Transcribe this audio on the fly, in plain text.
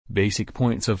Basic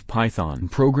points of Python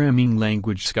programming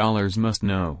language scholars must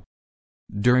know.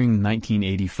 During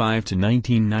 1985 to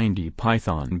 1990,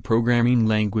 Python programming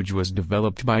language was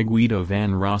developed by Guido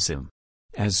van Rossum.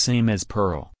 As same as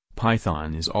Perl,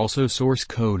 Python is also source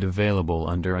code available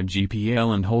under a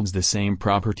GPL and holds the same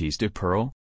properties to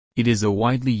Perl. It is a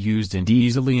widely used and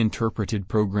easily interpreted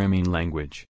programming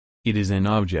language. It is an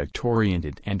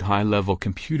object-oriented and high-level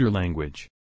computer language.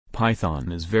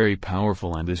 Python is very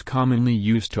powerful and is commonly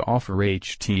used to offer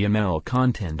HTML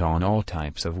content on all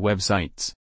types of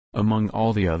websites. Among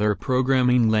all the other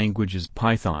programming languages,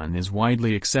 Python is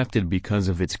widely accepted because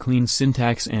of its clean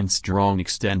syntax and strong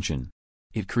extension.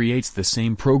 It creates the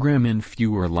same program in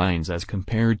fewer lines as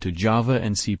compared to Java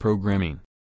and C programming.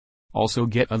 Also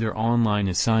get other online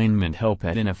assignment help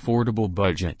at an affordable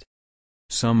budget.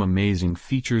 Some amazing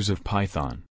features of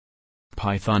Python.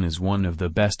 Python is one of the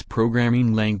best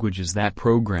programming languages that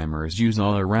programmers use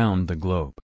all around the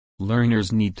globe.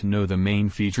 Learners need to know the main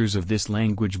features of this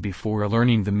language before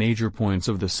learning the major points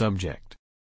of the subject.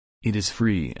 It is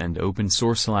free and open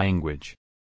source language.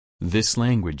 This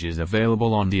language is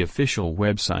available on the official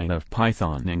website of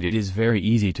Python and it is very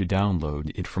easy to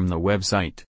download it from the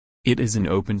website. It is an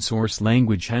open source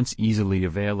language, hence easily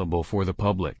available for the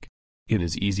public. It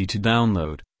is easy to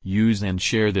download, use and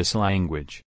share this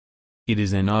language. It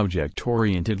is an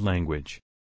object-oriented language.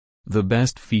 The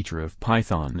best feature of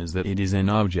Python is that it is an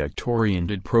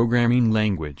object-oriented programming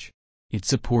language. It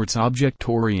supports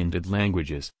object-oriented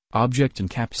languages, object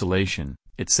encapsulation,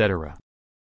 etc.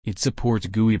 It supports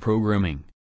GUI programming.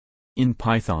 In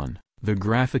Python, the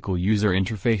graphical user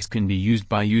interface can be used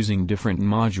by using different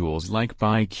modules like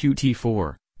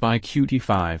PyQt4,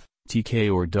 PyQt5,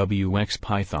 TK or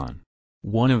WXPython.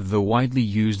 One of the widely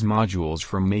used modules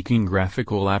for making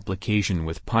graphical application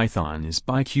with Python is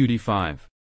PyQt5.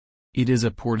 It is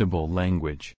a portable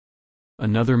language.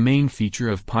 Another main feature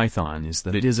of Python is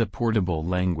that it is a portable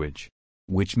language,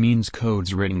 which means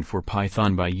codes written for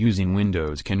Python by using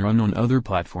Windows can run on other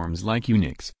platforms like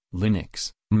Unix,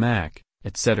 Linux, Mac,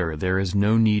 etc. There is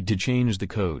no need to change the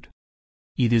code.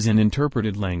 It is an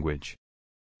interpreted language.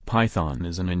 Python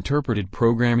is an interpreted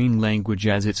programming language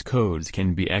as its codes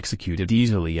can be executed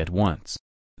easily at once.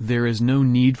 There is no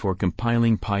need for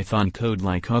compiling Python code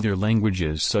like other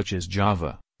languages such as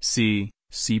Java, C,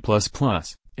 C++,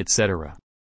 etc.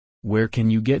 Where can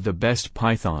you get the best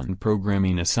Python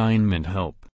programming assignment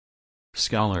help?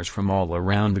 Scholars from all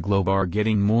around the globe are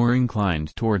getting more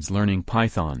inclined towards learning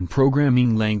Python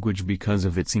programming language because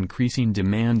of its increasing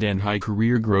demand and high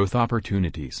career growth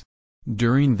opportunities.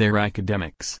 During their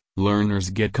academics,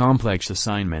 learners get complex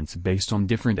assignments based on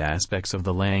different aspects of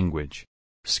the language.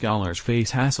 Scholars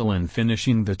face hassle in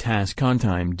finishing the task on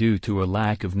time due to a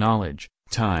lack of knowledge,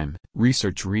 time,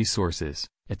 research resources,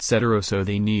 etc. So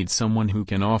they need someone who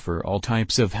can offer all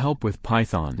types of help with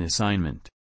Python assignment.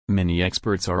 Many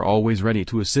experts are always ready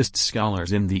to assist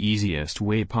scholars in the easiest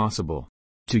way possible.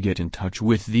 To get in touch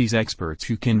with these experts,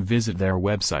 you can visit their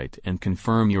website and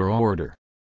confirm your order.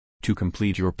 To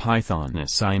complete your Python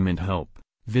assignment help,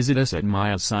 visit us at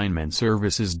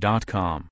myassignmentservices.com.